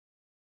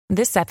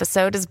This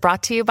episode is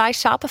brought to you by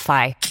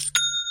Shopify.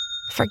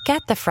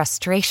 Forget the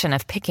frustration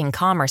of picking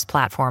commerce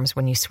platforms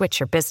when you switch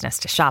your business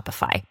to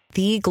Shopify,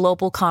 the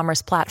global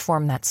commerce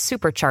platform that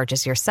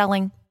supercharges your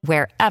selling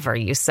wherever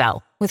you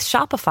sell. With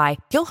Shopify,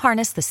 you'll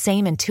harness the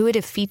same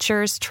intuitive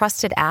features,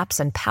 trusted apps,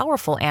 and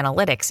powerful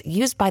analytics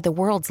used by the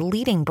world's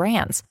leading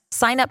brands.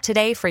 Sign up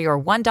today for your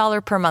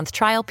 $1 per month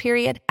trial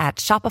period at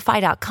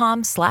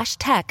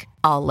shopify.com/tech,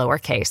 all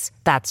lowercase.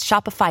 That's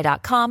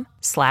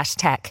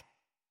shopify.com/tech.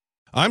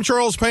 I'm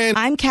Charles Payne.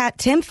 I'm Kat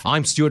Timpf.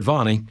 I'm Stuart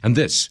Varney, and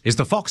this is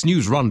the Fox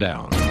News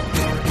Rundown.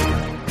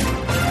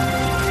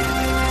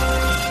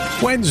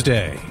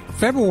 Wednesday,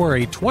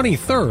 February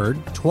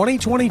 23rd,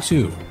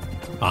 2022.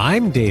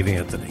 I'm Dave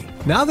Anthony.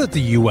 Now that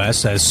the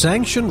U.S. has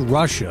sanctioned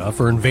Russia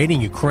for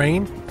invading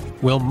Ukraine,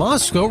 will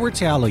Moscow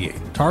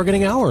retaliate,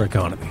 targeting our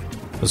economy?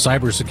 The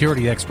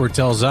cybersecurity expert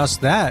tells us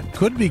that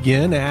could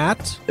begin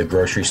at the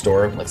grocery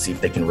store. Let's see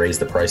if they can raise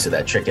the price of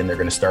that chicken. They're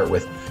going to start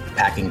with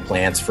packing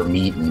plants for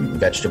meat and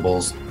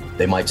vegetables.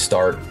 They might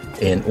start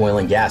in oil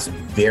and gas.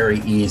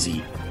 Very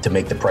easy to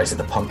make the price of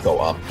the pump go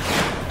up.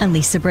 And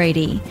Lisa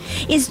Brady.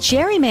 Is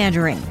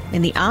gerrymandering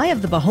in the eye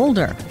of the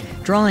beholder?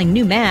 Drawing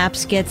new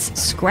maps gets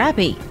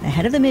scrappy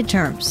ahead of the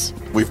midterms.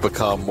 We've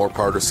become more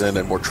partisan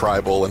and more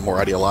tribal and more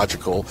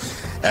ideological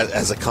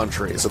as a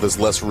country, so there's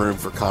less room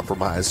for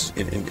compromise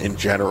in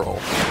general.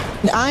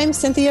 I'm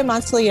Cynthia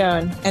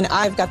Monteleone, and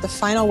I've got the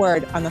final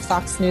word on the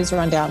Fox News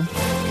Rundown.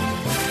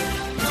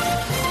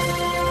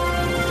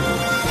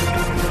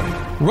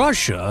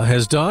 Russia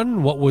has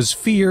done what was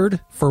feared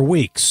for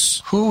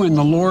weeks. Who in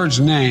the Lord's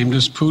name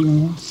does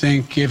Putin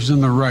think gives him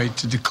the right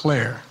to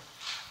declare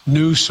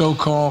new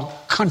so-called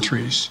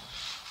countries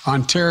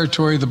on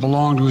territory that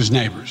belong to his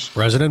neighbors?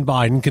 President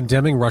Biden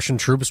condemning Russian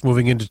troops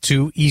moving into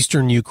two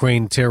eastern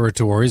Ukraine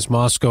territories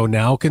Moscow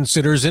now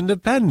considers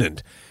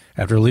independent,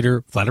 after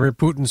leader Vladimir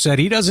Putin said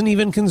he doesn't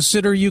even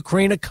consider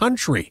Ukraine a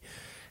country.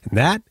 And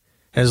that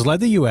has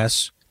led the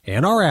U.S.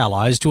 and our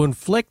allies to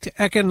inflict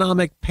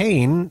economic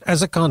pain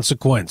as a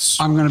consequence.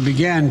 I'm going to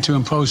begin to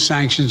impose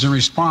sanctions in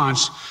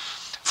response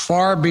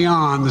far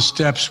beyond the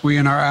steps we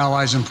and our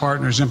allies and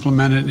partners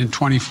implemented in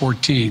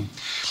 2014.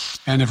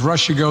 And if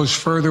Russia goes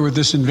further with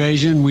this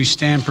invasion, we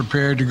stand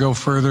prepared to go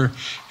further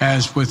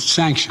as with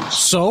sanctions.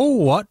 So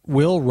what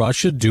will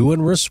Russia do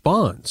in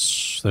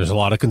response? There's a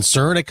lot of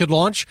concern it could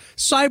launch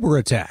cyber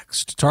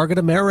attacks to target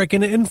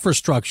American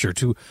infrastructure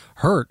to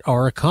hurt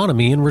our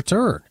economy in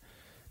return.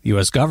 The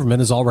U.S.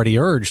 government has already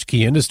urged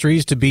key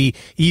industries to be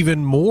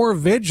even more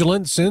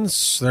vigilant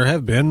since there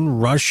have been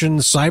Russian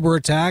cyber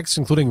attacks,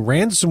 including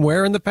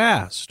ransomware, in the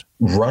past.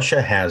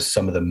 Russia has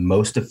some of the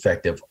most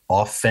effective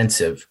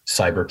offensive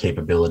cyber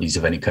capabilities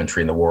of any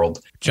country in the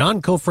world.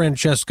 John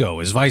Cofrancesco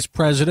is vice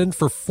president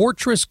for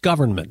Fortress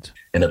Government.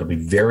 And it'll be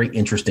very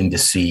interesting to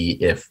see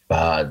if,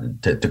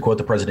 to quote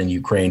the president of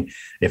Ukraine,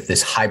 if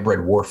this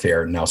hybrid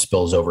warfare now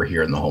spills over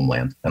here in the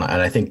homeland. And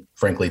I think,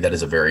 frankly, that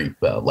is a very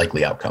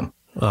likely outcome.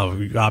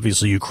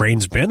 Obviously,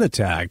 Ukraine's been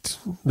attacked.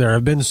 There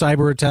have been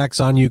cyber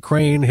attacks on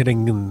Ukraine,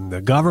 hitting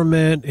the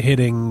government,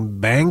 hitting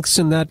banks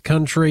in that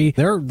country.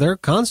 They're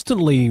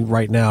constantly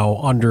right now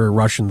under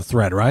Russian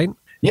threat, right?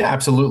 Yeah,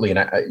 absolutely.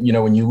 And,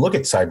 when you look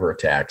at cyber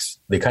attacks,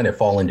 they kind of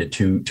fall into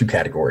two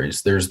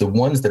categories. There's the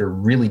ones that are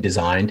really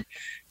designed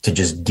to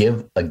just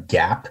give a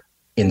gap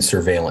in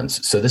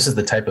surveillance. So this is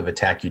the type of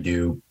attack you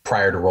do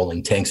prior to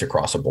rolling tanks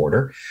across a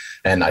border.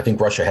 And I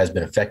think Russia has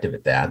been effective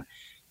at that.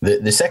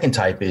 The second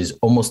type is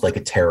almost like a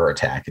terror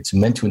attack. It's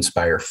meant to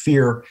inspire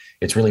fear.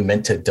 It's really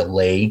meant to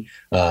delay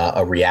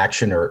a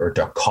reaction or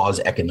to cause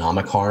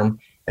economic harm.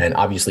 And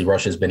obviously,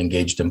 Russia has been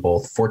engaged in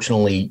both.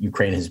 Fortunately,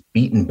 Ukraine has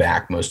beaten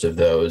back most of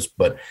those,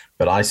 but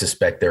I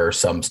suspect there are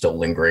some still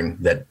lingering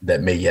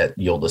that may yet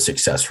yield a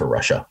success for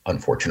Russia,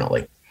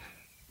 unfortunately.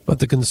 But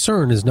the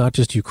concern is not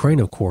just Ukraine,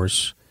 of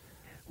course.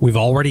 We've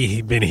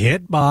already been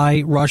hit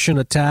by Russian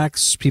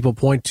attacks. People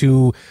point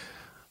to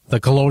the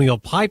Colonial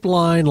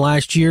Pipeline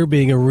last year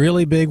being a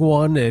really big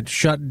one. It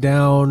shut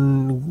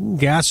down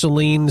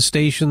gasoline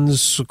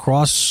stations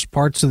across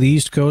parts of the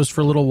East Coast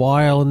for a little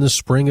while in the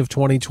spring of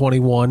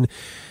 2021.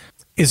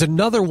 Is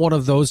another one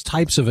of those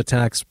types of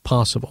attacks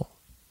possible?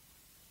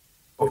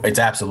 It's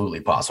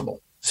absolutely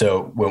possible.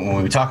 So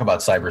when we talk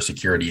about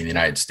cybersecurity in the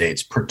United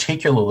States,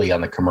 particularly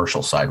on the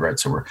commercial side, right?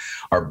 So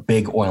our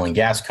big oil and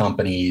gas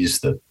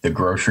companies, the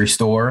grocery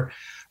store,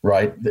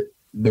 right?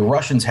 The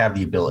Russians have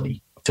the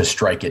ability to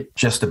strike at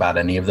just about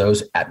any of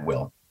those at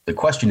will. The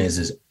question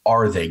is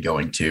are they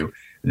going to?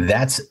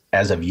 That's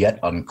as of yet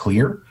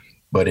unclear,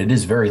 but it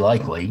is very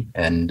likely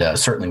and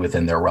certainly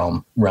within their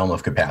realm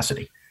of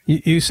capacity.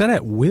 You said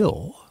at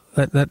will.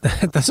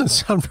 That doesn't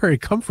sound very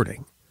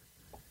comforting.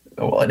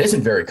 Well, it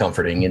isn't very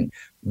comforting. And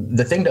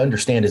the thing to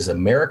understand is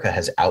America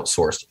has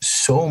outsourced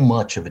so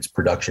much of its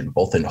production,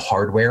 both in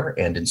hardware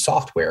and in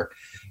software.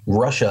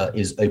 Russia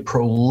is a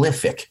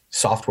prolific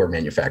software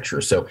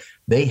manufacturer. So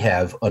they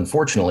have,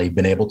 unfortunately,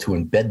 been able to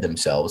embed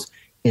themselves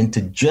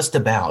into just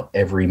about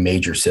every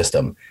major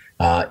system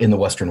in the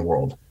Western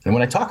world. And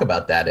when I talk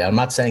about that, I'm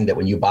not saying that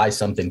when you buy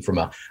something from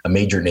a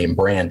major name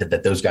brand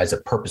that those guys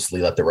have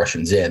purposely let the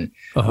Russians in.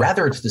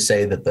 Rather, it's to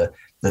say that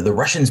the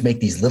Russians make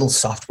these little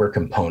software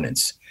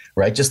components,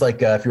 right? Just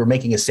like if you were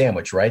making a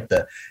sandwich, right?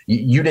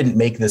 You didn't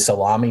make the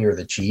salami or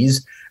the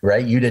cheese,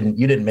 right? You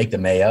didn't make the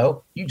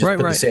mayo. You just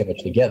put the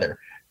sandwich together,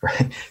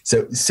 right?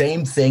 So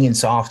same thing in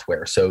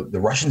software. So the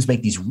Russians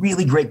make these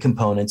really great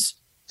components,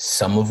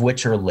 some of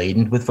which are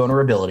laden with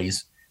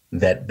vulnerabilities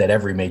that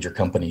every major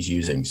company is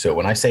using. So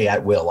when I say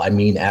at will, I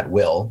mean at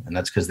will, and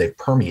that's because they've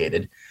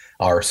permeated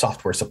our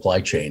software supply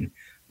chain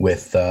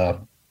with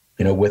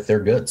their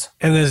goods.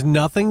 And there's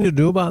nothing to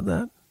do about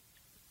that?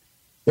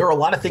 There are a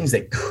lot of things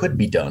that could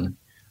be done,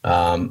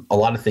 a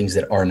lot of things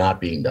that are not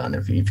being done.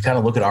 If you kind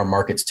of look at our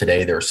markets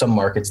today, there are some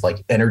markets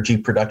like energy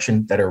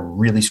production that are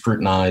really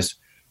scrutinized,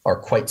 are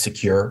quite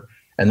secure.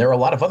 And there are a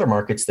lot of other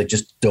markets that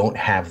just don't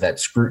have that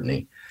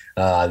scrutiny.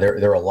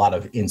 There are a lot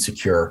of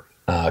insecure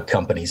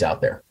companies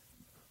out there.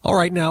 All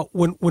right. Now,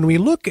 when we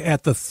look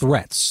at the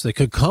threats that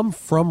could come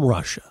from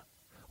Russia,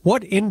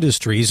 what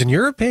industries, in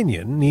your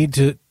opinion, need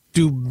to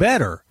do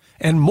better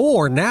and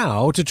more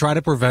now to try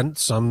to prevent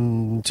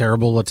some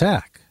terrible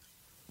attack?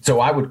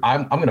 So I'm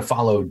going to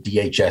follow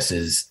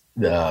DHS's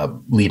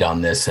lead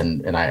on this,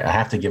 and I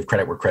have to give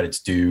credit where credit's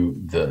due.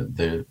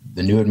 The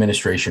new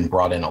administration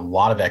brought in a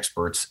lot of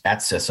experts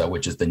at CISA,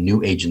 which is the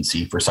new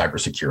agency for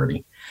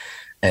cybersecurity.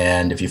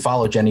 And if you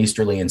follow Jen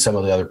Easterly and some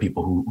of the other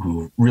people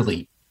who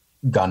really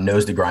gone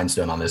nose to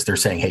grindstone on this, they're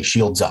saying, hey,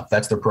 shields up.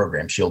 That's their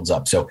program, shields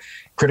up. So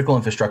critical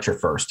infrastructure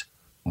first,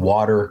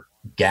 water,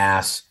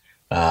 gas,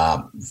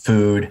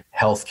 food,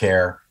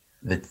 healthcare,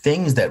 the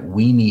things that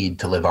we need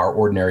to live our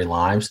ordinary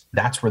lives.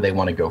 That's where they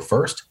want to go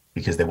first,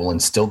 because they will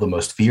instill the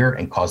most fear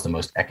and cause the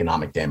most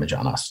economic damage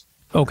on us.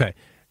 Okay.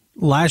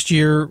 Last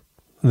year,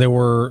 there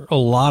were a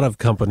lot of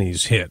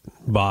companies hit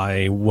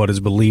by what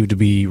is believed to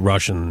be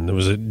Russian. There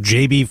was a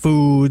JB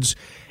Foods,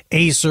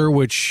 Acer,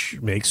 which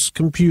makes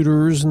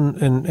computers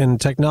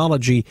and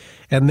technology.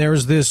 And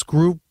there's this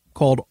group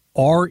called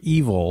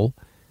REvil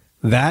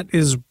that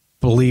is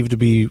believed to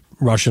be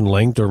Russian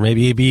linked, or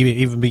maybe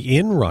even be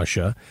in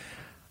Russia.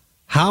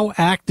 How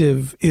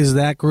active is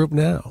that group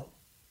now?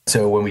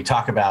 So when we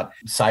talk about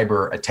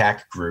cyber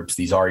attack groups,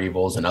 these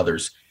REvils and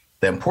others,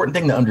 the important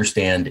thing to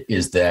understand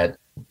is that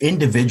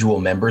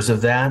individual members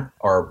of that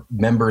are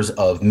members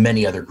of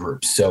many other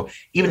groups. So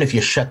even if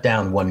you shut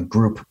down one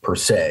group per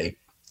se,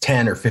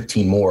 10 or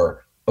 15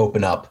 more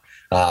open up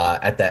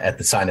at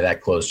the sign of that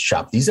closed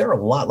shop. These are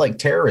a lot like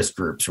terrorist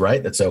groups,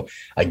 right? And so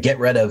I get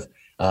rid of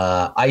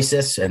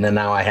ISIS, and then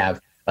now I have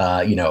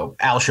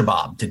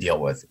Al-Shabaab to deal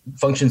with.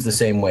 Functions the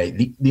same way.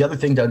 The other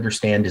thing to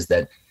understand is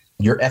that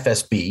your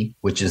FSB,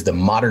 which is the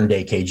modern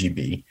day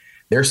KGB,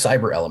 their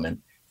cyber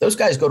element, those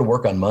guys go to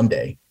work on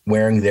Monday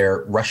wearing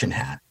their Russian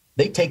hat.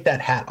 They take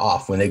that hat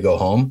off when they go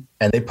home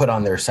and they put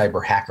on their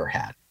cyber hacker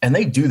hat. And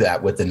they do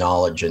that with the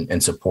knowledge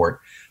and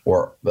support,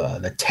 or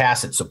the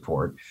tacit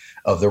support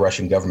of the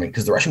Russian government,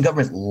 because the Russian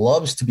government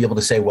loves to be able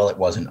to say, well, it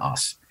wasn't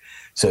us.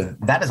 So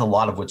that is a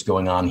lot of what's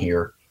going on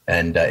here.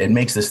 And it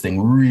makes this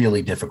thing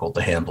really difficult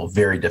to handle,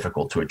 very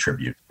difficult to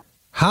attribute.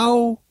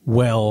 How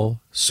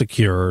well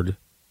secured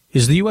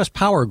is the U.S.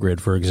 power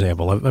grid, for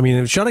example? I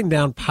mean, shutting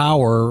down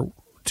power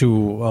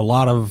to a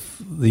lot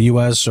of the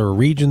U.S. or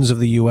regions of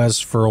the U.S.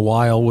 for a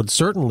while would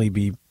certainly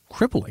be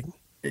crippling.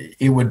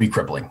 It would be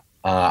crippling.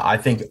 I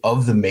think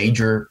of the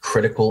major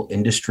critical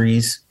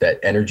industries that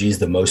energy is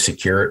the most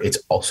secure, it's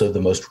also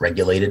the most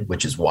regulated,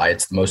 which is why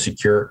it's the most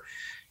secure.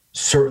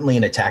 Certainly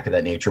an attack of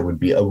that nature would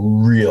be a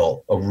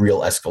real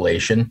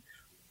escalation.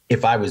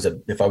 If I was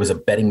a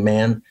betting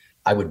man,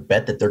 I would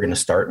bet that they're going to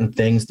start in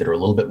things that are a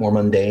little bit more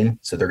mundane.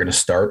 So they're going to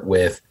start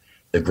with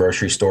the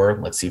grocery store.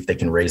 Let's see if they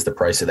can raise the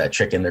price of that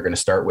chicken. They're going to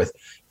start with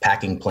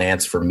packing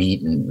plants for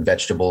meat and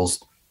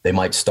vegetables. They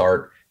might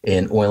start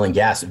in oil and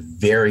gas.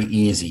 Very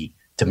easy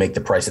to make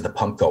the price of the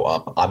pump go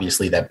up.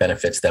 Obviously, that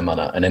benefits them on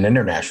an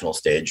international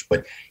stage.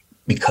 But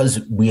because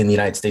we in the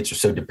United States are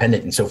so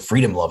dependent and so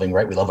freedom loving,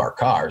 right? We love our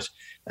cars.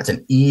 That's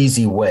an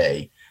easy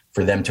way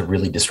for them to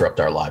really disrupt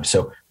our lives.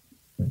 So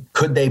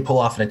could they pull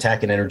off an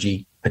attack in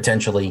energy?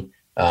 Potentially.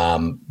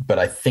 But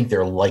I think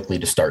they're likely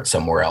to start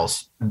somewhere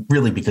else,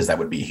 really, because that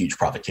would be a huge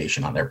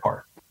provocation on their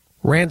part.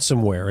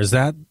 Ransomware, is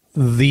that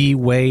the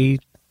way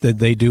that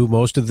they do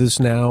most of this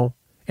now?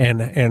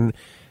 And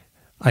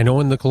I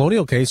know in the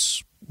Colonial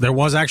case, there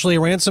was actually a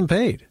ransom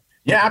paid.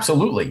 Yeah,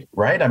 absolutely.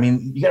 Right. I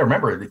mean, you got to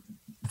remember,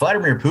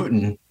 Vladimir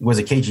Putin was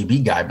a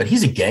KGB guy, but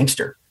he's a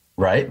gangster,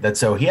 right?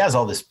 So he has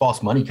all this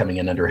false money coming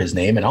in under his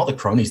name, and all the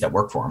cronies that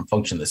work for him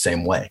function the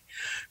same way,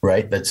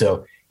 right?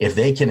 So if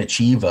they can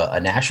achieve a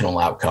national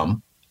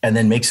outcome and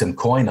then make some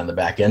coin on the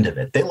back end of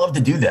it, they love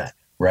to do that,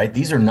 right?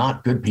 These are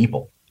not good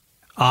people.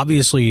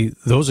 Obviously,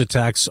 those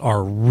attacks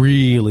are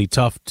really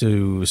tough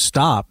to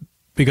stop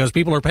because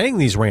people are paying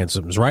these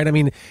ransoms, right? I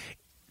mean,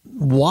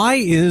 why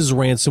is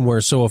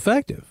ransomware so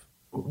effective?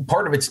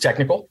 Part of it's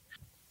technical.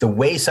 the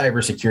way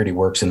cybersecurity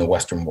works in the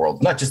Western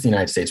world, not just the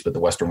United States, but the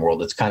Western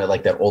world, it's kind of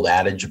like that old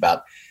adage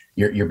about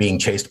you're being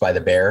chased by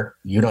the bear.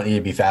 You don't need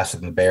to be faster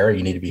than the bear.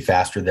 You need to be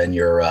faster than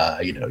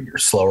your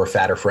slower,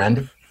 fatter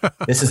friend.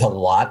 This is a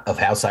lot of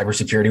how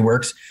cybersecurity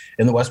works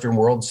in the Western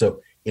world.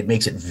 So it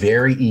makes it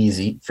very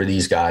easy for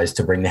these guys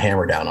to bring the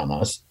hammer down on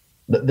us.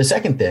 The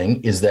second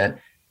thing is that,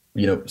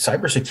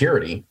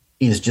 cybersecurity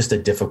is just a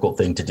difficult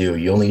thing to do.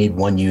 You only need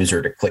one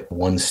user to click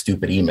one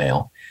stupid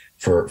email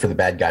for the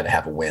bad guy to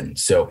have a win.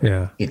 So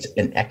It's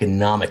an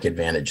economic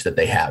advantage that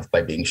they have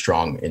by being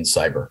strong in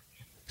cyber.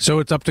 So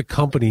it's up to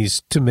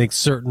companies to make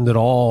certain that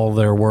all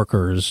their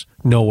workers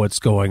know what's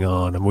going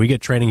on. And we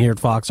get training here at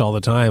Fox all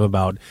the time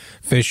about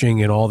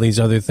phishing and all these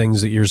other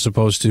things that you're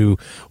supposed to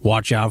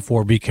watch out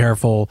for, be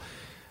careful.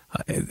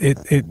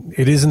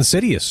 It is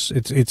insidious.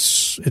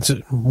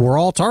 We're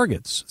all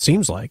targets, it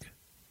seems like.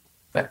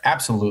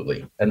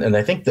 Absolutely. And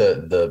I think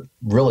the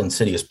real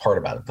insidious part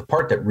about it, the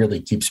part that really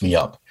keeps me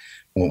up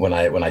when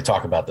I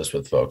talk about this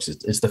with folks,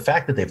 is the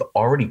fact that they've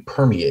already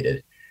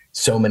permeated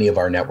so many of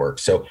our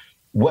networks. So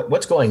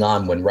what's going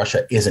on when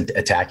Russia isn't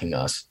attacking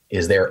us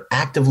is they're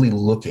actively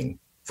looking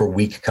for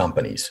weak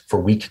companies,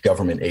 for weak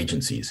government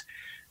agencies,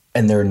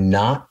 and they're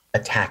not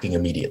attacking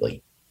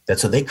immediately.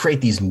 So they create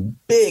these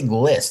big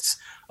lists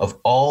of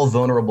all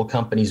vulnerable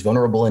companies,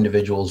 vulnerable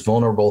individuals,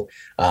 vulnerable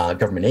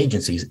government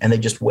agencies, and they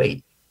just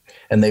wait.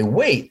 And they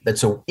wait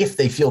so if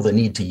they feel the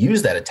need to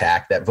use that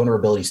attack, that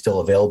vulnerability is still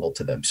available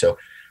to them. So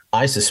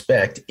I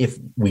suspect if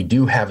we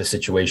do have a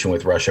situation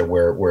with Russia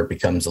where it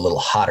becomes a little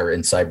hotter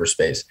in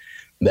cyberspace,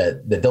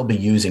 that they'll be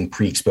using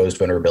pre-exposed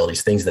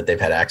vulnerabilities, things that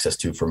they've had access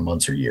to for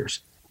months or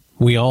years.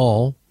 We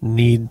all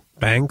need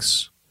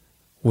banks.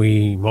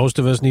 Most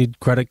of us need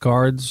credit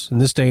cards in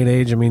this day and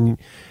age. I mean,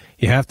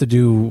 you have to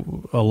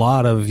do a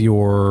lot of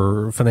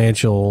your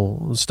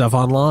financial stuff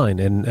online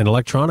and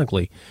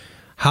electronically.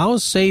 How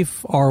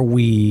safe are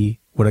we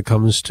when it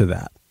comes to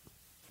that?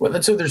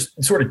 Well, so there's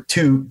sort of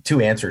two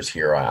answers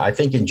here. I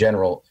think in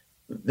general,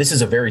 this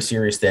is a very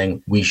serious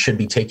thing. We should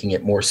be taking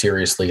it more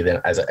seriously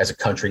than as a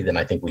country than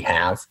I think we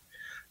have.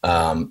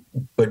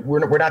 But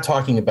we're not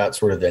talking about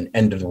sort of an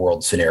end of the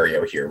world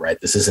scenario here, right?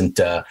 This isn't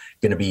going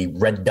to be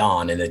Red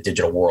Dawn in a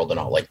digital world in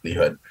all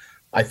likelihood.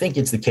 I think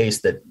it's the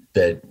case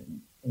that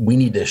we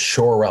need to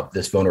shore up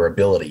this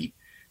vulnerability,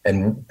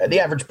 and the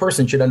average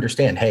person should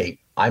understand, hey,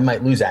 I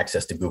might lose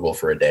access to Google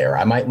for a day, or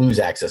I might lose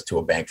access to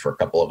a bank for a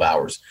couple of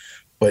hours.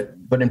 But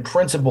in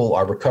principle,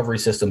 our recovery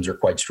systems are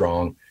quite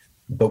strong.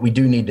 But we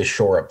do need to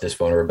shore up this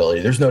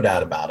vulnerability. There's no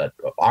doubt about it.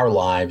 Our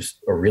lives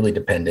are really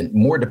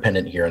more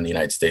dependent here in the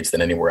United States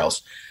than anywhere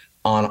else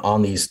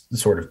on these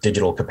sort of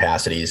digital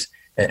capacities,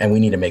 and we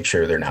need to make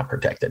sure they're not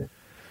protected.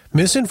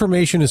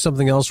 Misinformation is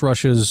something else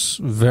Russia's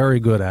very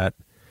good at.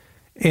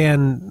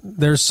 And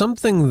there's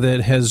something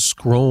that has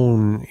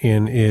grown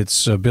in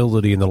its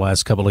ability in the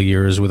last couple of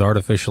years with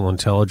artificial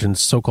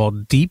intelligence,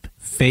 so-called deep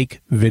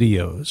fake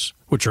videos,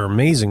 which are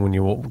amazing when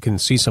you can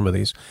see some of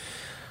these.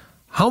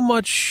 How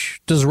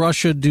much does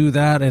Russia do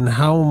that, and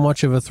how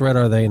much of a threat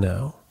are they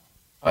now?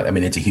 I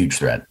mean, it's a huge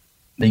threat.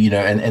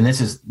 And this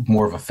is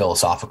more of a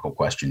philosophical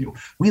question.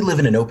 We live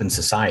in an open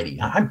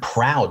society. I'm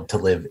proud to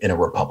live in a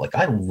republic.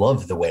 I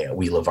love the way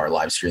we live our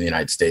lives here in the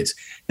United States.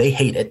 They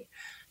hate it.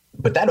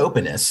 But that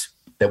openness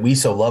that we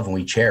so love and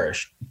we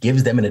cherish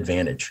gives them an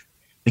advantage,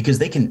 because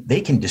they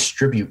can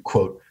distribute,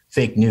 quote,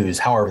 fake news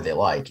however they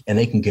like, and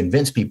they can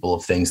convince people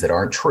of things that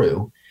aren't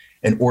true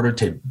in order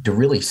to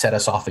really set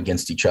us off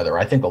against each other.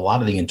 I think a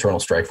lot of the internal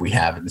strife we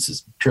have, and this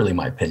is purely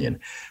my opinion,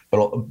 but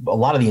a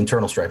lot of the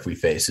internal strife we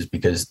face is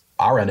because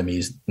our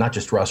enemies, not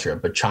just Russia,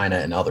 but China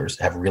and others,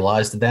 have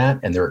realized that,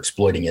 and they're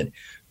exploiting it.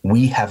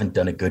 We haven't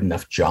done a good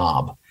enough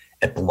job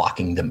at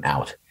blocking them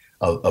out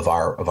of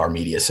our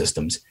media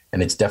systems.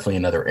 And it's definitely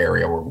another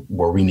area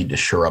where we need to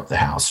shore up the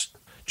house.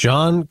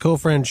 John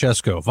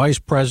Cofrancesco, Vice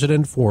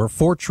President for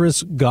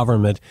Fortress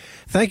Government.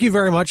 Thank you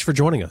very much for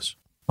joining us.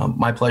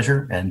 My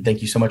pleasure, and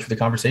thank you so much for the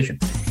conversation.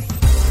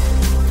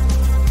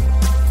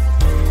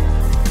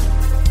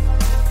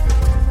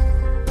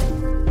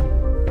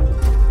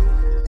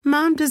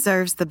 Mom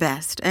deserves the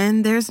best,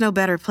 and there's no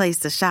better place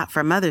to shop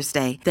for Mother's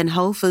Day than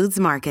Whole Foods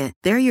Market.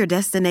 They're your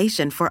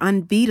destination for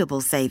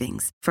unbeatable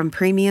savings, from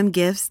premium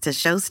gifts to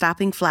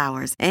show-stopping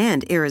flowers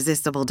and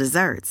irresistible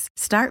desserts.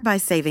 Start by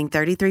saving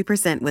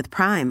 33% with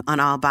Prime on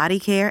all body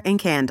care and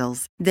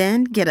candles.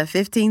 Then get a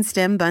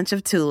 15-stem bunch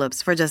of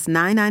tulips for just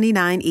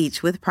 $9.99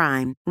 each with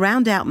Prime.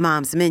 Round out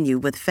Mom's menu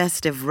with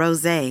festive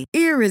rosé,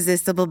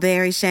 irresistible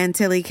berry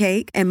chantilly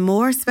cake, and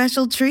more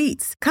special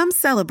treats. Come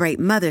celebrate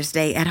Mother's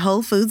Day at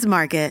Whole Foods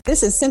Market.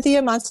 This is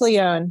Cynthia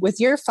Monteleone with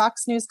your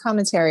Fox News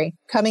commentary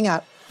coming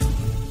up.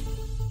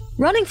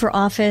 Running for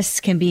office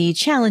can be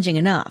challenging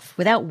enough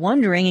without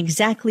wondering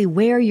exactly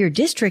where your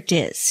district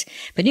is.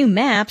 But new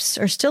maps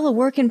are still a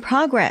work in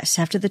progress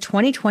after the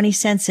 2020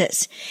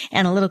 census.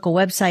 Analytical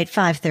website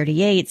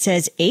 538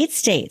 says 8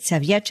 states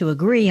have yet to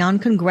agree on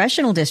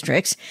congressional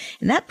districts,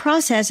 and that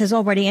process has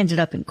already ended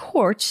up in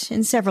court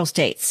in several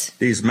states.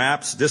 These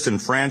maps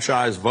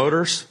disenfranchise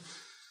voters.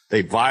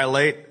 They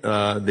violate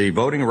the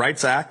Voting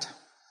Rights Act.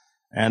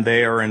 and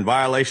they are in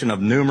violation of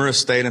numerous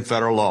state and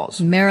federal laws.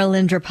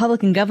 Maryland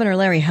Republican Governor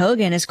Larry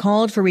Hogan has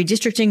called for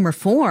redistricting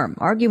reform,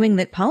 arguing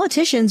that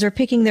politicians are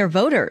picking their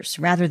voters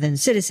rather than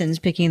citizens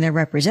picking their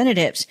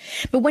representatives.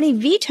 But when he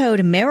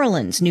vetoed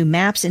Maryland's new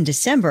maps in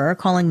December,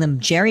 calling them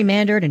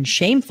gerrymandered and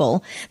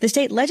shameful, the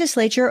state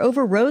legislature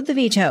overrode the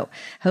veto.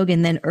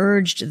 Hogan then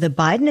urged the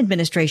Biden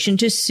administration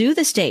to sue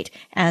the state,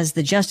 as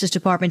the Justice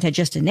Department had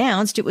just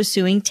announced it was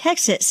suing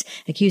Texas,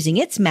 accusing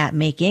its map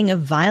making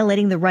of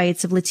violating the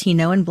rights of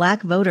Latino and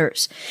Black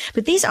voters.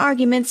 But these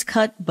arguments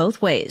cut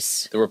both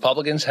ways. The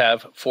Republicans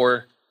have,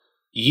 for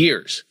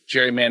years,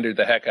 gerrymandered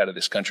the heck out of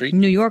this country.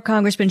 New York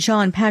Congressman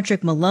Sean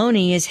Patrick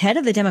Maloney is head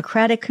of the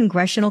Democratic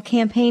Congressional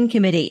Campaign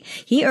Committee.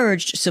 He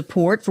urged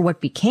support for what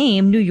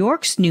became New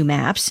York's new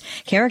maps,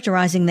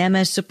 characterizing them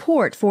as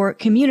support for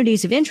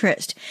communities of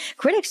interest.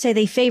 Critics say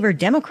they favor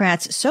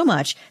Democrats so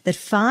much that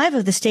 5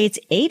 of the state's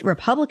 8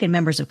 Republican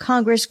members of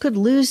Congress could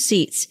lose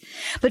seats.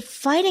 But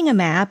fighting a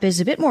map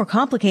is a bit more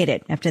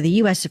complicated after the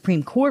U.S.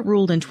 Supreme Court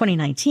ruled in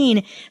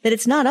 2019 that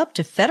it's not up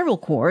to federal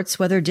courts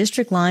whether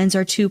district lines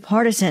are too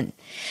partisan.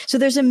 So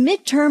there's a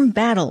midterm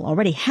battle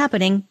already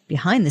happening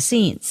behind the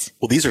scenes.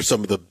 Well, these are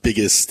some of the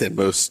biggest and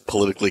most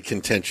politically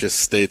contentious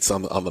states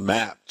on the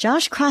map.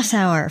 Josh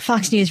Kraushaar,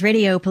 Fox News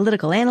Radio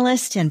political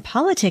analyst and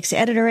politics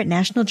editor at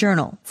National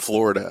Journal.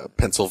 Florida,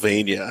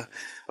 Pennsylvania,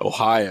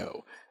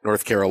 Ohio,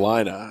 North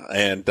Carolina,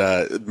 and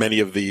many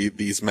of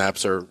these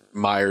maps are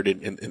mired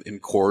in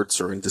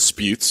courts or in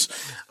disputes.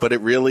 But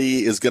it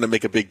really is going to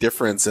make a big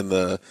difference in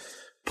the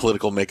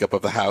political makeup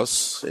of the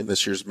House in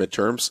this year's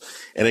midterms.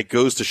 And it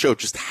goes to show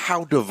just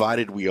how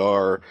divided we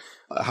are,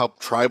 how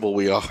tribal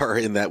we are,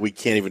 in that we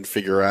can't even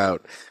figure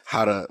out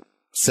how to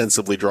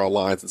sensibly draw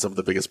lines in some of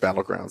the biggest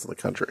battlegrounds in the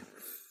country.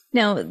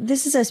 Now,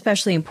 this is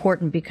especially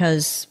important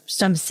because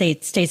some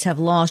states have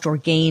lost or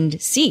gained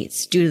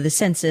seats due to the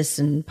census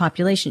and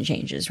population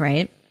changes,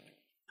 right?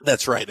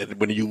 That's right. And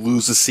when you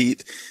lose a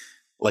seat,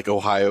 like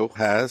Ohio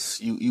has,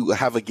 you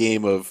have a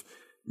game of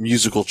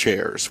musical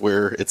chairs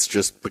where it's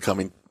just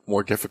becoming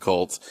more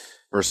difficult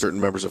for certain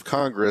members of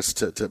Congress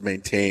to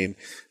maintain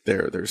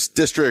their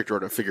district or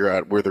to figure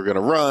out where they're going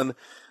to run.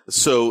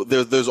 So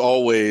there's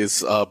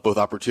always both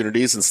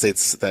opportunities in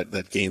states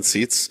that gain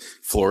seats,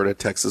 Florida,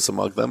 Texas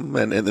among them,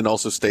 and then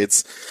also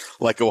states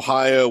like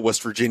Ohio,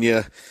 West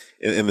Virginia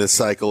in this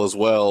cycle as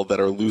well that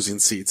are losing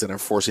seats and are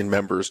forcing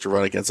members to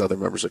run against other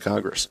members of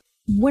Congress.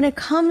 When it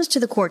comes to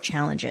the court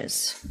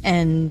challenges,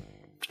 and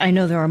I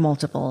know there are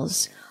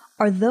multiples,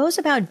 are those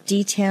about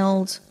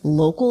detailed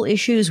local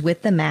issues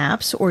with the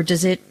maps, or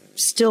does it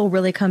still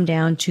really come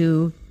down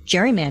to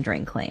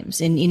gerrymandering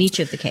claims in each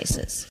of the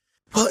cases?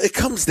 Well, it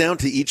comes down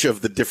to each of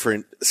the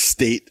different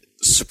state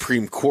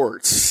Supreme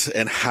Courts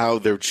and how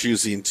they're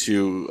choosing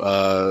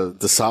to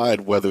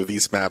decide whether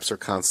these maps are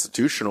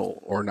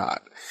constitutional or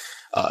not.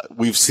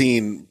 We've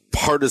seen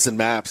partisan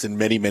maps in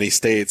many, many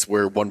states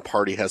where one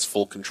party has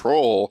full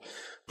control,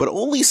 but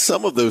only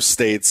some of those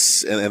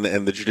states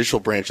and the judicial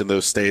branch in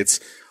those states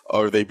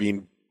are they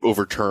being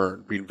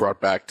overturned, being brought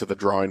back to the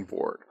drawing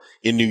board.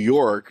 In New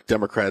York,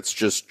 Democrats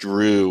just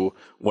drew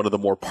one of the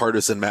more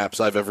partisan maps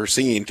I've ever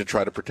seen to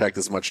try to protect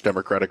as much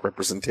Democratic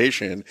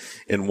representation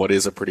in what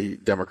is a pretty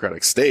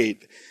Democratic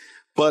state.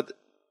 But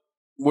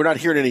we're not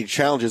hearing any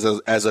challenges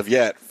as of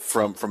yet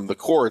from the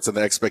courts, and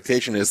the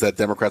expectation is that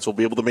Democrats will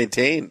be able to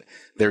maintain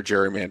their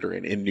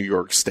gerrymandering in New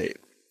York State.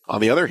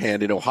 On the other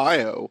hand, in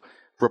Ohio,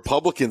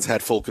 Republicans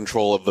had full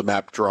control of the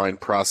map drawing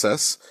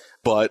process,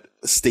 but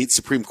state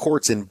Supreme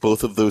Courts in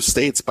both of those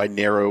states by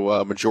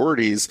narrow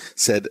majorities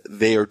said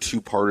they are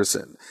too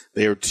partisan.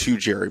 They are too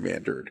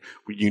gerrymandered.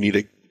 You need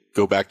to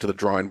go back to the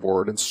drawing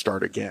board and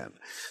start again.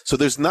 So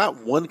there's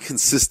not one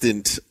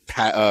consistent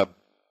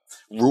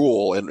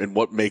rule in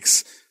what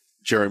makes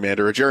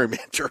gerrymander a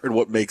gerrymander and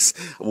what makes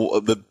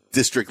the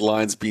district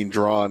lines being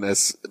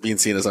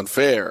seen as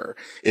unfair.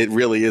 It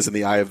really is in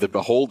the eye of the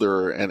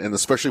beholder, and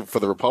especially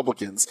for the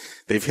Republicans,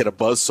 they've hit a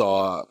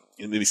buzzsaw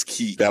in these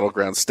key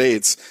battleground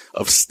states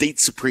of state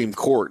Supreme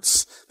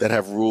Courts that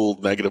have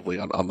ruled negatively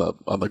on the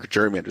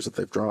gerrymanders that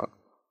they've drawn.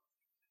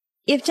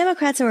 If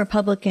Democrats and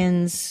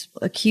Republicans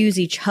accuse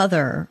each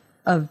other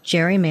of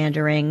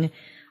gerrymandering,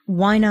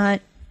 why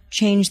not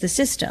change the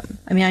system?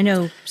 I mean, I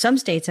know some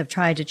states have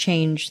tried to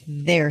change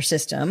their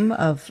system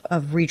of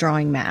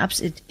redrawing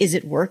maps. Is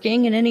it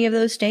working in any of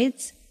those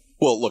states?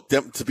 Well, look,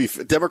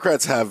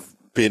 Democrats have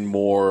been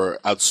more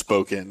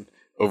outspoken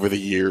over the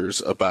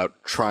years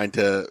about trying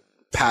to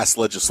pass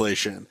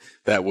legislation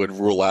that would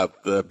rule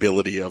out the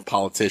ability of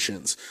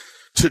politicians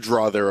to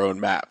draw their own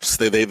maps.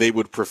 They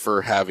would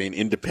prefer having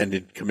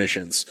independent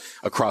commissions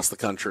across the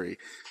country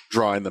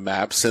drawing the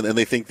maps, and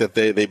they think that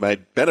they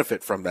might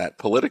benefit from that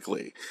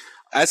politically.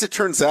 As it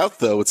turns out,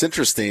 though, it's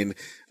interesting.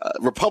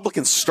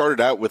 Republicans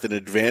started out with an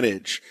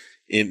advantage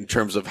in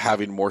terms of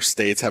having more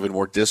states, having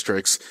more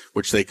districts,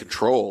 which they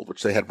controlled,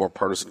 which they had more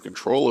partisan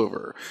control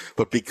over.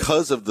 But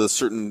because of the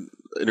certain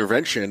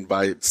intervention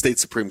by state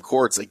Supreme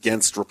Courts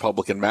against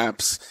Republican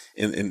maps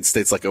in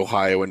states like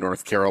Ohio and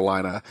North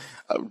Carolina.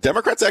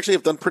 Democrats actually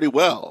have done pretty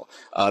well.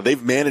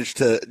 They've managed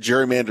to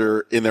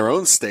gerrymander in their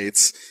own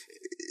states.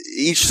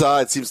 Each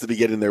side seems to be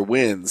getting their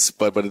wins,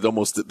 but it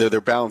almost,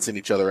 they're balancing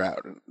each other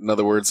out. In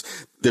other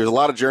words, there's a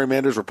lot of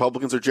gerrymanders.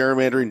 Republicans are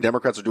gerrymandering.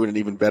 Democrats are doing an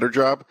even better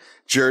job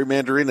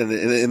gerrymandering. And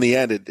in the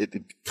end,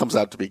 it comes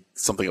out to be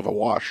something of a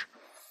wash.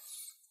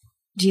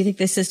 Do you think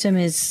this system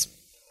is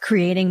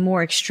creating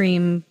more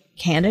extreme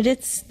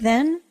candidates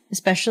then,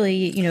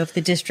 especially, if the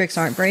districts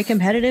aren't very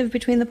competitive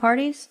between the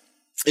parties?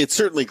 It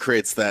certainly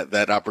creates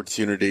that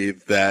opportunity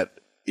that,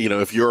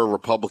 if you're a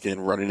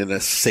Republican running in a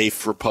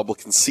safe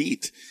Republican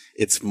seat,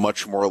 it's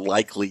much more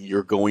likely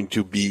you're going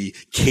to be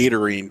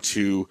catering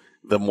to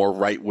the more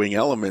right-wing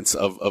elements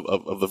of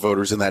the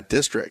voters in that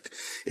district.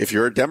 If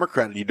you're a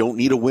Democrat and you don't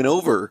need to win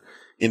over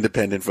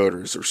independent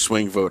voters or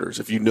swing voters,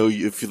 if you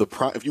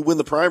win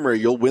the primary,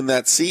 you'll win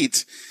that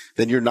seat,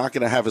 then you're not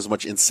going to have as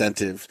much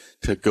incentive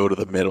to go to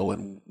the middle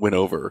and win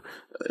over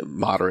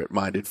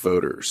moderate-minded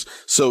voters.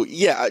 So,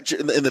 yeah,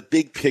 in the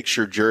big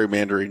picture,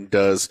 gerrymandering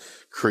does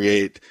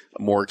create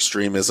more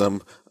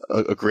extremism,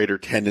 a greater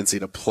tendency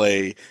to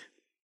play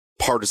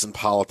partisan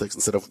politics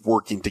instead of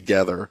working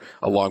together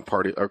along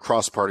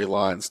across party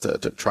lines to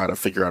try to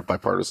figure out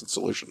bipartisan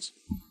solutions.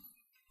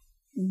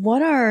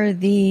 What are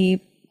the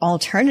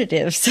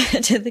alternatives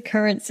to the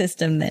current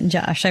system then,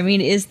 Josh? I mean,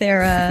 is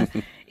there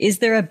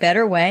a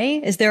better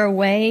way? Is there a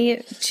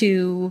way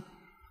to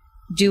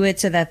do it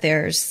so that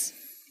there's,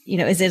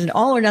 is it an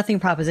all or nothing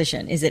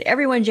proposition? Is it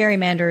everyone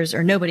gerrymanders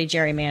or nobody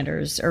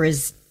gerrymanders, or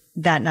is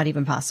that not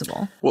even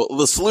possible? Well,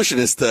 the solution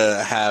is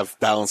to have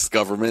balanced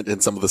government in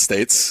some of the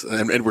states.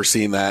 And we're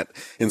seeing that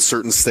in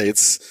certain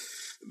states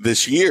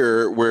this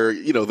year where,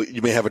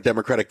 you may have a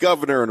Democratic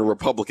governor and a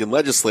Republican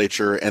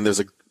legislature, and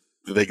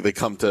they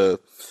come to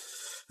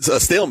a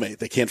stalemate.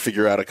 They can't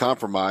figure out a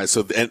compromise.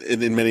 So, and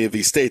in many of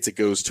these states, it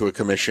goes to a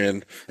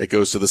commission. It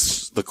goes to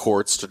the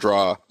courts to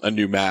draw a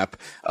new map.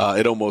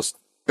 It almost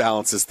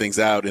balances things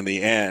out in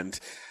the end.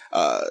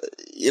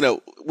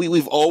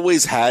 We've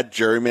always had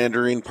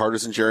gerrymandering,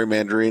 partisan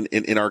gerrymandering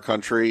in our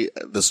country.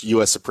 This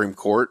U.S. Supreme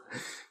Court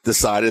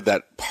decided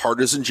that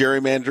partisan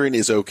gerrymandering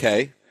is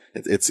okay.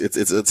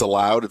 It's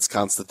allowed. It's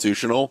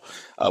constitutional.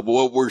 But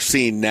what we're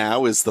seeing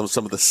now is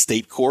some of the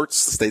state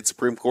courts, the state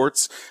Supreme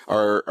Courts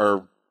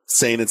are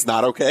saying it's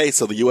not okay.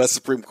 So the U.S.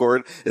 Supreme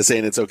Court is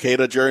saying it's okay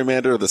to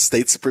gerrymander. The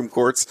state Supreme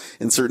Courts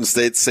in certain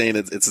states saying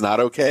it's not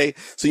okay.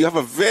 So you have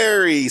a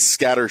very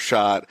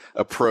scattershot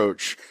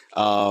approach,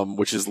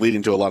 which is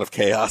leading to a lot of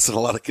chaos and a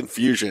lot of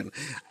confusion.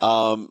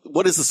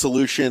 What is the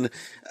solution?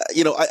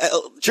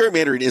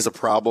 Gerrymandering is a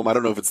problem. I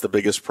don't know if it's the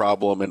biggest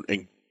problem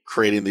in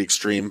creating the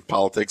extreme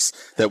politics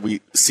that we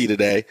see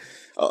today.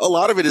 A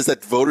lot of it is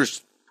that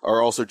voters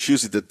are also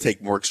choosing to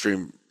take more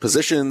extreme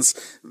positions.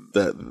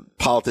 The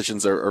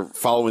politicians are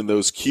following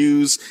those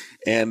cues.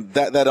 And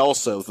that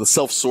also, the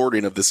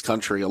self-sorting of this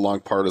country along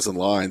partisan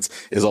lines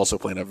is also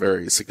playing a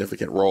very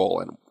significant role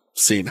in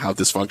seeing how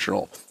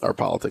dysfunctional our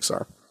politics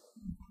are.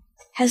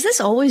 Has this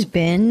always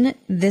been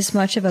this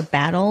much of a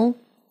battle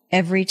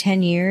every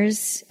 10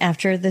 years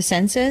after the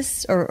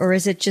census, or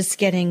is it just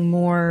getting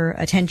more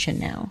attention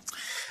now?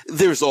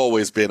 There's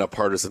always been a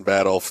partisan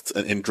battle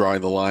in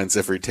drawing the lines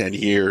every 10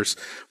 years.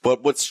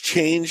 But what's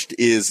changed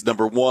is,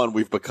 number one,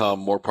 we've become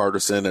more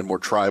partisan and more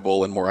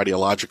tribal and more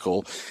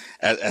ideological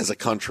as a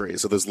country.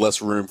 So there's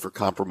less room for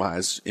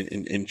compromise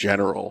in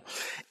general.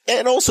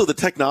 And also the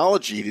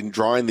technology in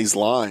drawing these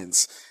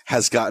lines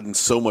has gotten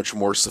so much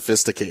more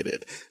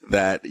sophisticated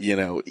that,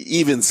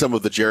 even some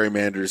of the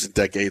gerrymanders in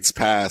decades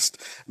past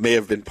may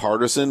have been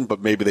partisan,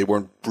 but maybe they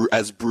weren't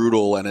as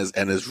brutal and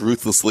as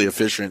ruthlessly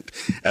efficient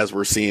as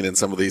we're seeing in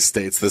some of these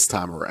states this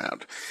time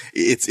around.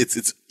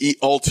 It's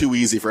all too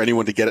easy for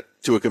anyone to get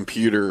to a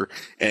computer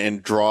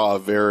and draw a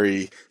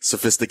very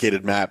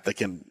sophisticated map that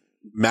can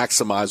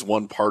maximize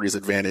one party's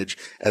advantage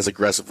as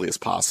aggressively as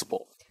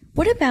possible.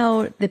 What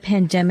about the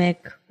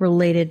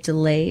pandemic-related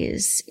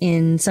delays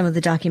in some of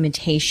the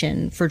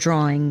documentation for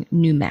drawing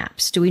new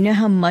maps? Do we know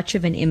how much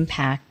of an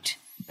impact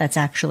that's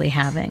actually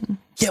having?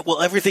 Yeah,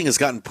 well, everything has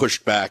gotten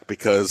pushed back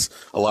because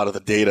a lot of the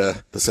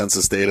data, the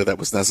census data that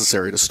was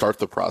necessary to start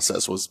the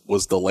process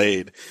was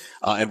delayed.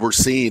 And we're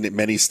seeing in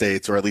many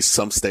states, or at least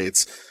some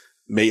states,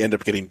 may end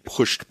up getting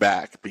pushed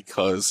back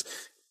because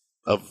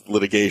of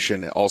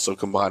litigation, also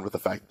combined with the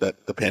fact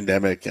that the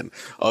pandemic and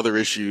other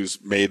issues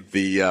made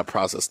the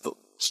process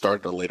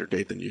start at a later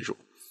date than usual.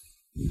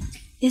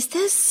 Is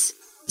this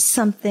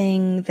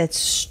something that's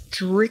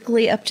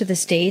strictly up to the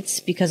states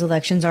because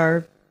elections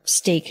are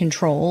state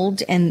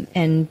controlled?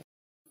 And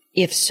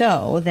if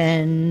so,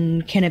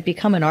 then can it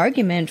become an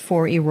argument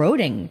for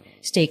eroding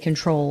state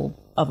control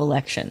of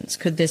elections?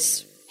 Could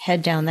this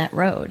head down that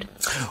road?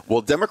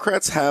 Well,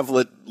 Democrats have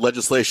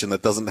legislation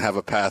that doesn't have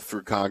a path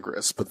through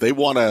Congress, but they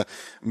want to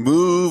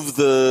move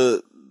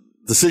the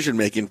decision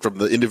making from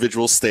the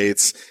individual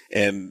states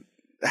and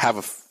have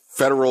a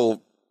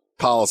federal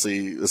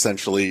policy,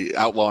 essentially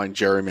outlawing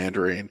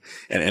gerrymandering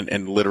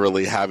and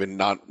literally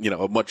having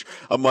a much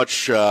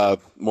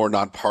more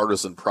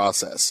nonpartisan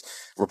process.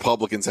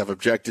 Republicans have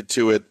objected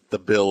to it. The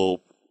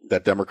bill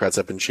that Democrats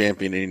have been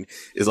championing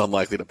is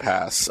unlikely to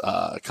pass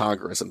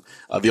Congress. And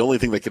the only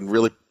thing that can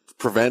really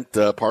prevent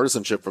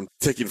partisanship from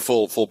taking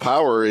full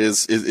power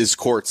is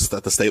courts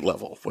at the state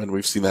level. When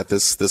we've seen that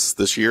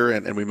this year,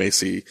 and we may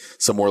see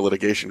some more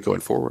litigation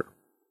going forward.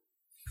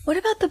 What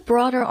about the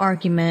broader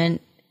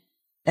argument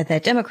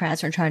that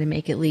Democrats are trying to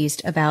make, at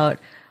least, about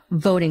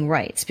voting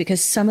rights?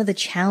 Because some of the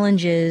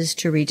challenges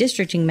to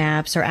redistricting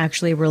maps are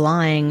actually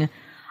relying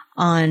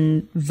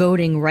on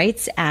Voting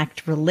Rights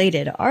Act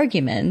related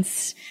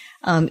arguments,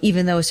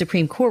 even though a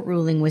Supreme Court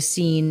ruling was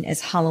seen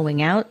as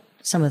hollowing out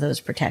some of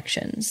those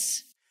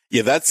protections.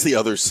 Yeah, that's the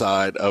other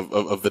side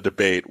of the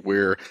debate,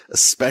 where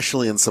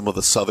especially in some of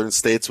the southern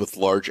states with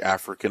large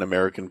African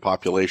American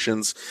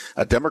populations,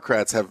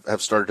 Democrats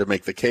have started to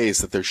make the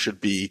case that there should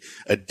be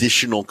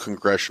additional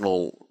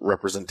congressional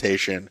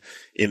representation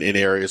in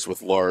areas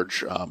with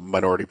large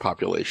minority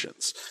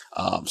populations.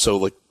 So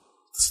like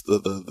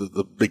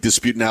the big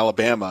dispute in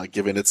Alabama,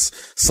 given its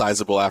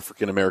sizable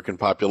African American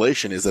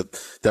population, is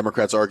that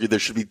Democrats argue there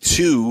should be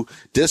 2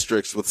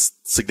 districts with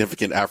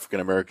significant African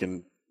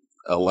American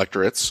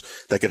electorates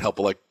that could help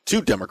elect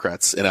 2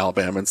 Democrats in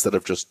Alabama instead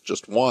of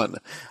just one.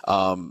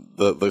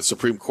 The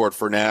Supreme Court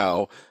for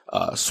now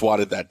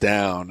swatted that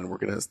down, and we're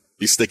going to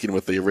be sticking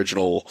with the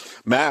original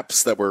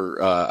maps that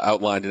were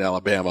outlined in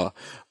Alabama.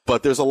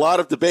 But there's a lot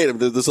of debate. I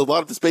mean, there's a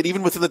lot of debate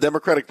even within the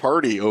Democratic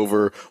Party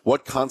over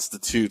what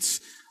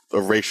constitutes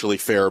a racially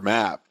fair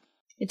map.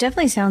 It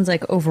definitely sounds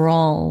like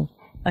overall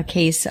a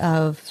case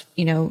of,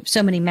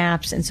 so many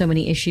maps and so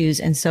many issues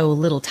and so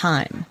little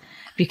time,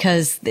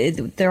 because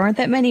there aren't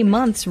that many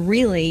months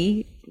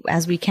really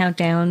as we count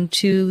down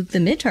to the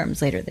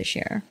midterms later this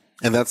year.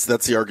 And that's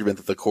the argument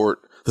that the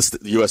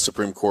U.S.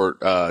 Supreme Court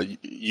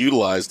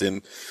utilized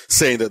in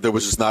saying that there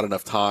was just not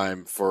enough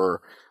time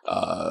for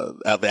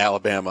the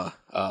Alabama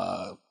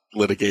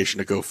litigation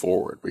to go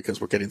forward,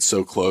 because we're getting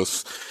so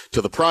close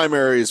to the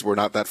primaries. We're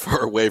not that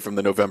far away from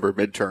the November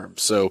midterm.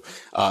 So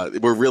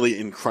we're really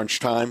in crunch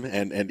time.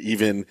 And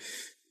even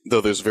though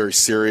there's very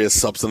serious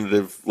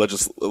substantive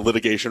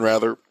litigation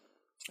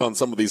on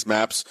some of these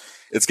maps,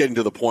 it's getting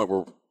to the point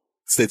where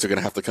states are going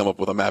to have to come up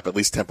with a map, at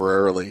least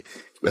temporarily,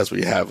 as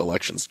we have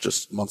elections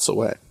just months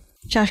away.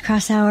 Josh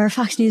Kraushaar,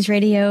 Fox News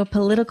Radio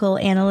political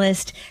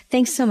analyst.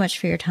 Thanks so much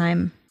for your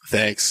time.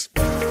 Thanks.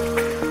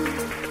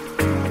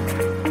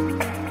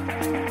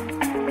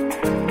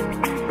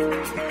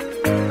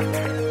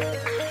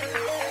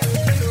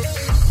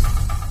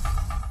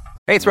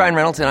 Hey, it's Ryan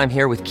Reynolds, and I'm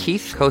here with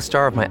Keith,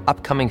 co-star of my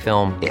upcoming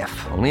film,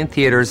 If, only in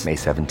theaters May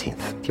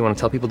 17th. Do you want to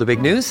tell people the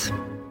big news?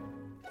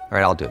 All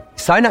right, I'll do it.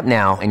 Sign up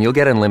now and you'll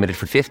get unlimited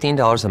for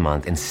 $15 a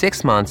month and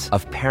 6 months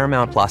of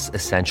Paramount Plus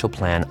Essential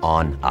Plan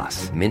on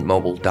us.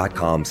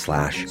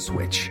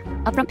 MintMobile.com/switch.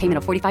 Upfront payment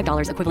of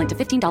 $45 equivalent to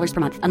 $15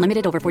 per month.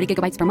 Unlimited over 40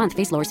 gigabytes per month.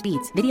 Face lower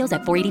speeds. Videos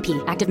at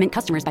 480p. Active Mint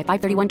customers by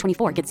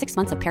 531.24 get 6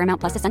 months of Paramount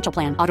Plus Essential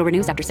Plan. Auto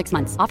renews after 6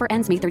 months. Offer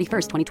ends May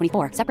 31st,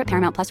 2024. Separate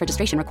Paramount Plus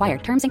registration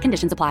required. Terms and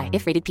conditions apply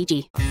if rated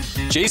PG.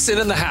 Jason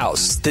in the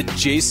House, the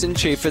Jason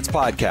Chaffetz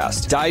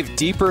Podcast. Dive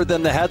deeper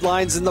than the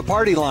headlines and the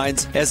party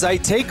lines as I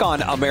take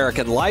on American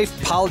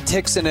life,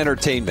 politics, and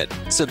entertainment.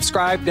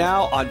 Subscribe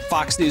now on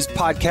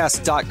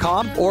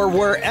foxnewspodcast.com or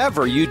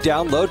wherever you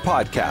download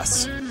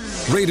podcasts.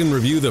 Rate and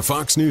review the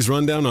Fox News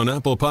Rundown on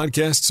Apple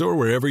Podcasts or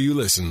wherever you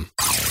listen.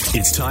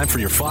 It's time for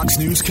your Fox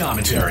News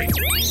commentary.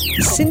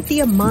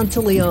 Cynthia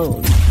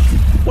Monteleone.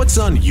 What's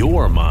on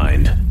your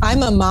mind?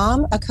 I'm a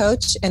mom, a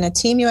coach, and a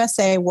Team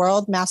USA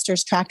World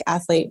Masters track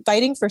athlete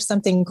fighting for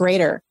something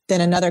greater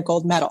than another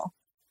gold medal.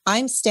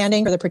 I'm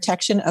standing for the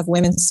protection of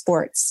women's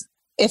sports.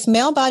 If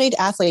male-bodied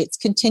athletes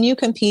continue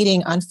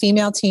competing on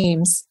female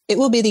teams, it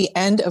will be the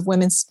end of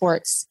women's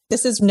sports.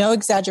 This is no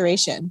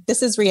exaggeration.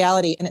 This is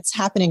reality, and it's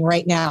happening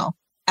right now.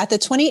 At the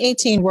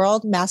 2018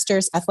 World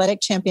Masters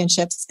Athletic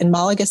Championships in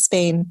Malaga,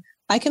 Spain,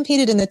 I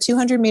competed in the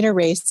 200-meter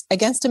race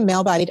against a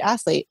male-bodied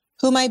athlete,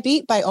 whom I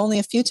beat by only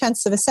a few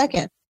tenths of a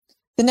second.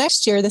 The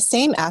next year, the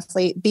same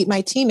athlete beat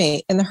my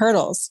teammate in the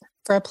hurdles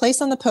for a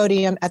place on the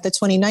podium at the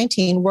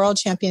 2019 World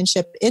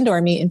Championship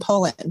Indoor Meet in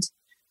Poland.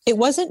 It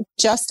wasn't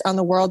just on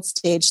the world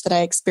stage that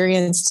I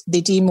experienced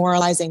the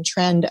demoralizing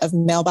trend of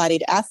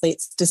male-bodied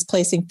athletes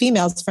displacing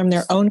females from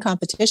their own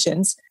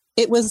competitions.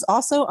 It was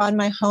also on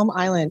my home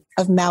island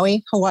of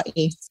Maui,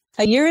 Hawaii.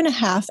 A year and a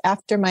half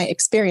after my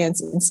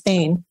experience in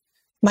Spain,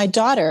 my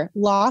daughter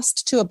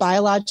lost to a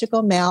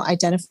biological male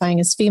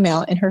identifying as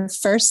female in her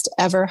first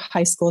ever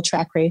high school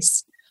track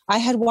race. I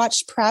had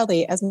watched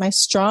proudly as my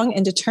strong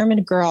and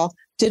determined girl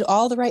did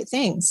all the right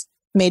things,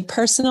 made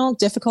personal,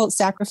 difficult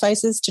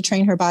sacrifices to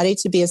train her body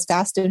to be as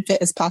fast and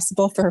fit as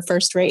possible for her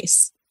first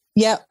race.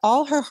 Yet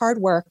all her hard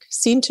work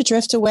seemed to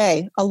drift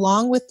away,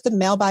 along with the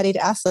male-bodied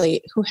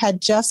athlete who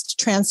had just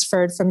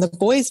transferred from the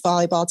boys'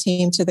 volleyball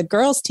team to the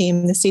girls'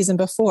 team the season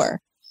before.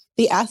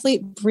 The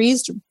athlete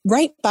breezed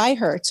right by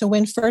her to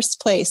win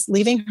first place,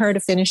 leaving her to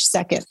finish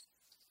second.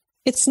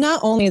 It's not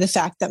only the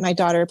fact that my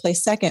daughter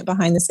placed second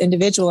behind this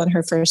individual in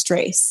her first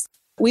race.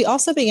 We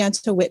also began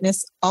to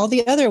witness all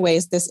the other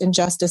ways this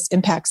injustice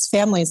impacts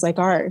families like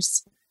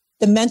ours.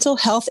 The mental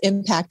health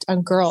impact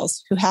on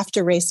girls who have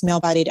to race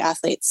male-bodied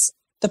athletes.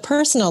 The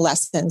personal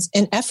lessons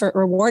in effort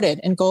rewarded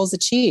and goals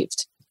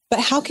achieved. But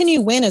how can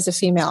you win as a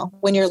female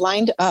when you're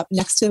lined up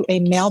next to a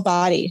male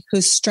body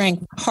whose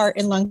strength, heart,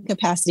 and lung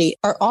capacity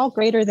are all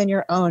greater than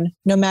your own,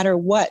 no matter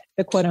what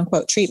the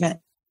quote-unquote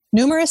treatment?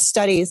 Numerous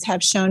studies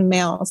have shown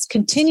males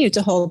continue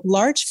to hold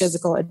large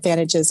physical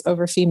advantages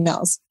over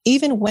females,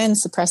 even when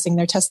suppressing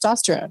their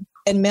testosterone.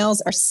 And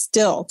males are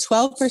still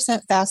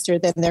 12% faster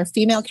than their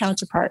female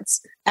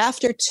counterparts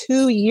after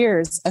 2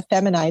 years of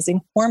feminizing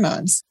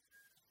hormones.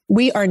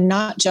 We are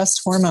not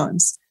just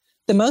hormones.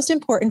 The most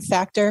important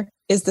factor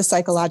is the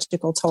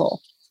psychological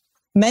toll.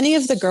 Many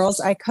of the girls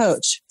I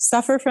coach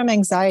suffer from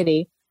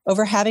anxiety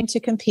over having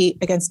to compete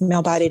against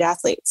male-bodied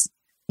athletes.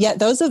 Yet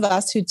those of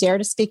us who dare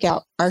to speak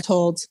out are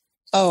told,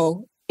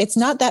 oh, it's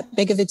not that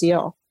big of a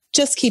deal.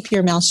 Just keep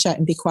your mouth shut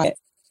and be quiet.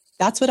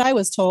 That's what I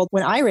was told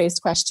when I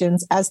raised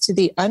questions as to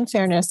the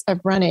unfairness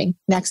of running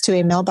next to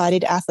a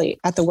male-bodied athlete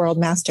at the World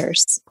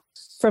Masters.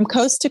 From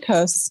coast to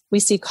coast, we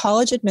see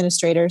college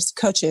administrators,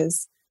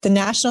 coaches, the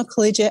National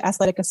Collegiate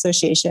Athletic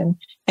Association,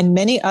 and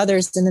many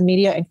others in the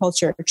media and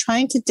culture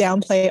trying to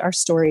downplay our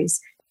stories.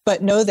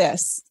 But know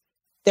this,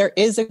 there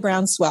is a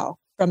groundswell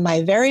from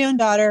my very own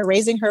daughter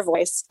raising her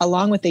voice,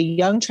 along with the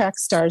young track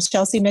stars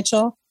Chelsea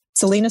Mitchell,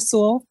 Selena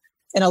Sewell,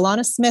 and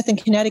Alana Smith in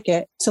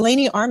Connecticut, to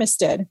Lainey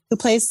Armistead, who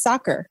plays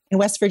soccer in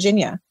West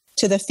Virginia,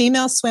 to the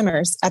female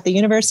swimmers at the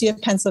University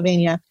of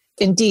Pennsylvania.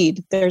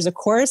 Indeed, there's a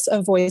chorus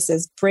of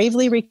voices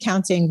bravely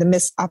recounting the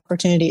missed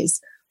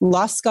opportunities,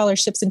 lost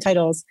scholarships and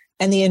titles,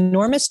 and the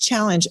enormous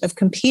challenge of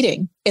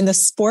competing in the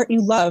sport you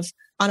love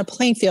on a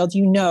playing field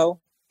you know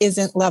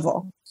isn't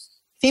level.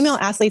 Female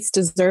athletes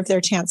deserve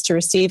their chance to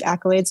receive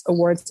accolades,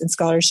 awards, and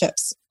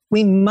scholarships.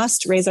 We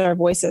must raise our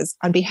voices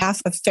on behalf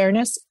of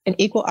fairness and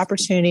equal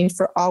opportunity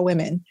for all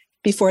women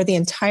before the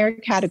entire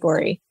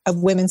category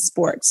of women's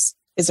sports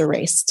is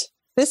erased.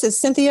 This is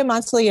Cynthia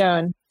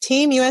Monteleone,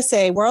 Team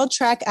USA World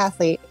Track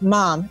Athlete,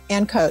 mom,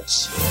 and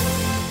coach.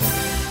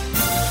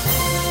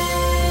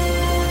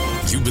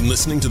 You've been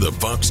listening to the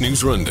Fox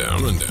News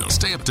Rundown.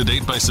 Stay up to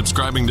date by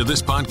subscribing to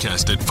this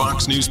podcast at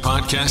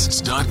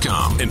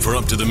foxnewspodcasts.com. And for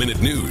up-to-the-minute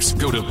news,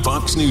 go to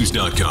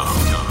foxnews.com.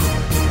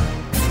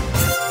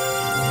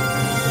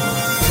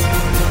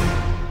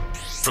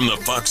 From the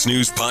Fox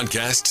News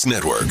Podcasts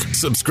Network,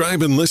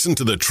 subscribe and listen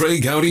to the Trey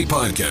Gowdy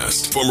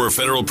Podcast. Former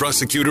federal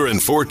prosecutor and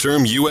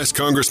 4-term U.S.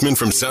 Congressman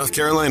from South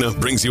Carolina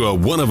brings you a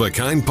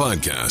one-of-a-kind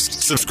podcast.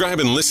 Subscribe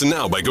and listen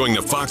now by going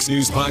to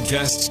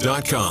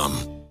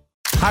foxnewspodcasts.com.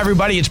 Hi,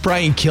 everybody. It's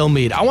Brian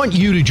Kilmeade. I want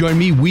you to join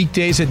me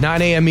weekdays at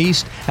 9 a.m.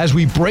 East as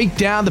we break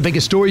down the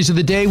biggest stories of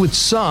the day with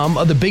some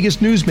of the biggest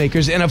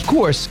newsmakers and, of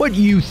course, what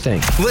you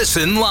think.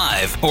 Listen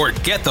live or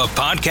get the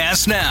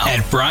podcast now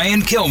at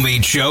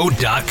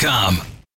BrianKilmeadeShow.com.